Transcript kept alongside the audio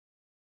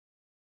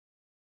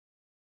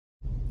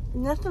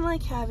nothing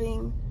like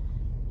having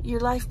your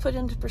life put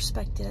into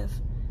perspective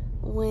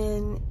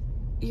when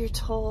you're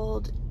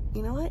told,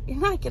 you know what, you're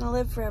not going to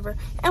live forever.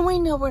 And we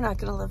know we're not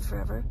going to live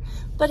forever.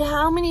 But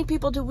how many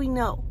people do we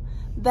know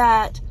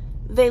that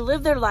they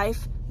live their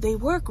life, they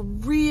work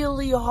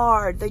really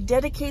hard, they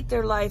dedicate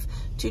their life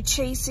to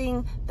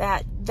chasing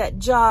that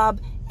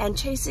job and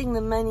chasing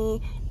the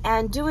money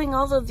and doing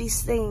all of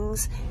these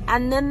things,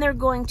 and then they're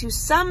going to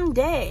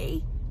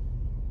someday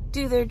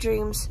do their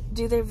dreams,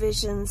 do their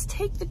visions,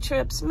 take the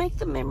trips, make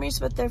the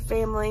memories with their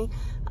family,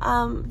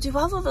 do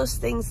all of those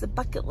things, the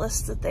bucket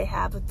list that they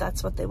have, if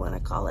that's what they want to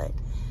call it.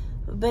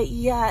 But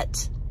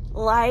yet,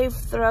 life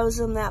throws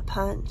them that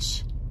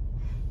punch.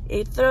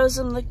 It throws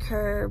them the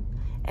curb,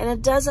 and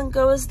it doesn't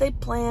go as they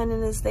plan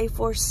and as they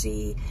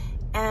foresee,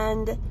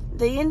 and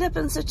they end up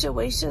in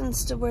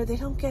situations to where they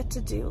don't get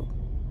to do.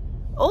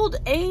 Old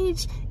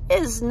age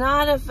is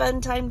not a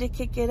fun time to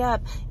kick it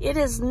up. It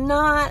is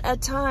not a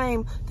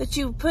time that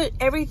you put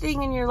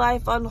everything in your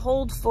life on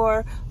hold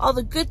for, all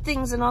the good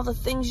things and all the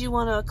things you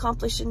want to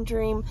accomplish and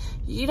dream.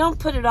 You don't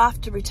put it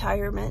off to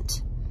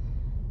retirement.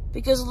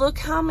 Because look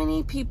how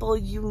many people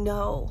you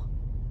know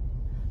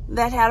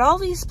that had all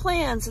these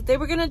plans that they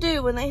were going to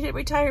do when they hit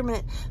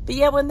retirement. But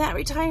yet when that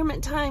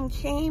retirement time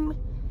came,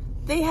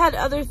 they had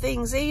other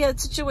things. They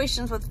had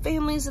situations with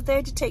families that they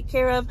had to take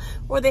care of,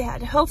 or they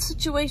had health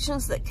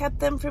situations that kept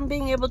them from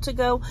being able to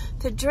go,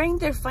 that drained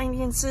their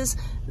finances,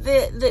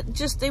 that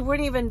just they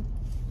weren't even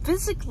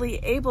physically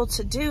able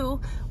to do,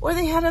 or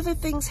they had other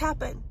things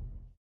happen.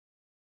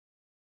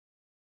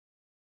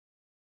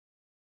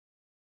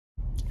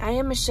 I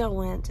am Michelle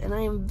Wendt, and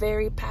I am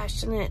very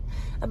passionate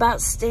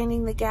about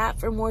standing the gap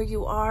from where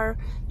you are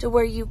to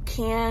where you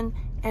can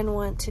and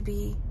want to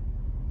be.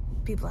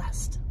 Be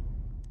blessed.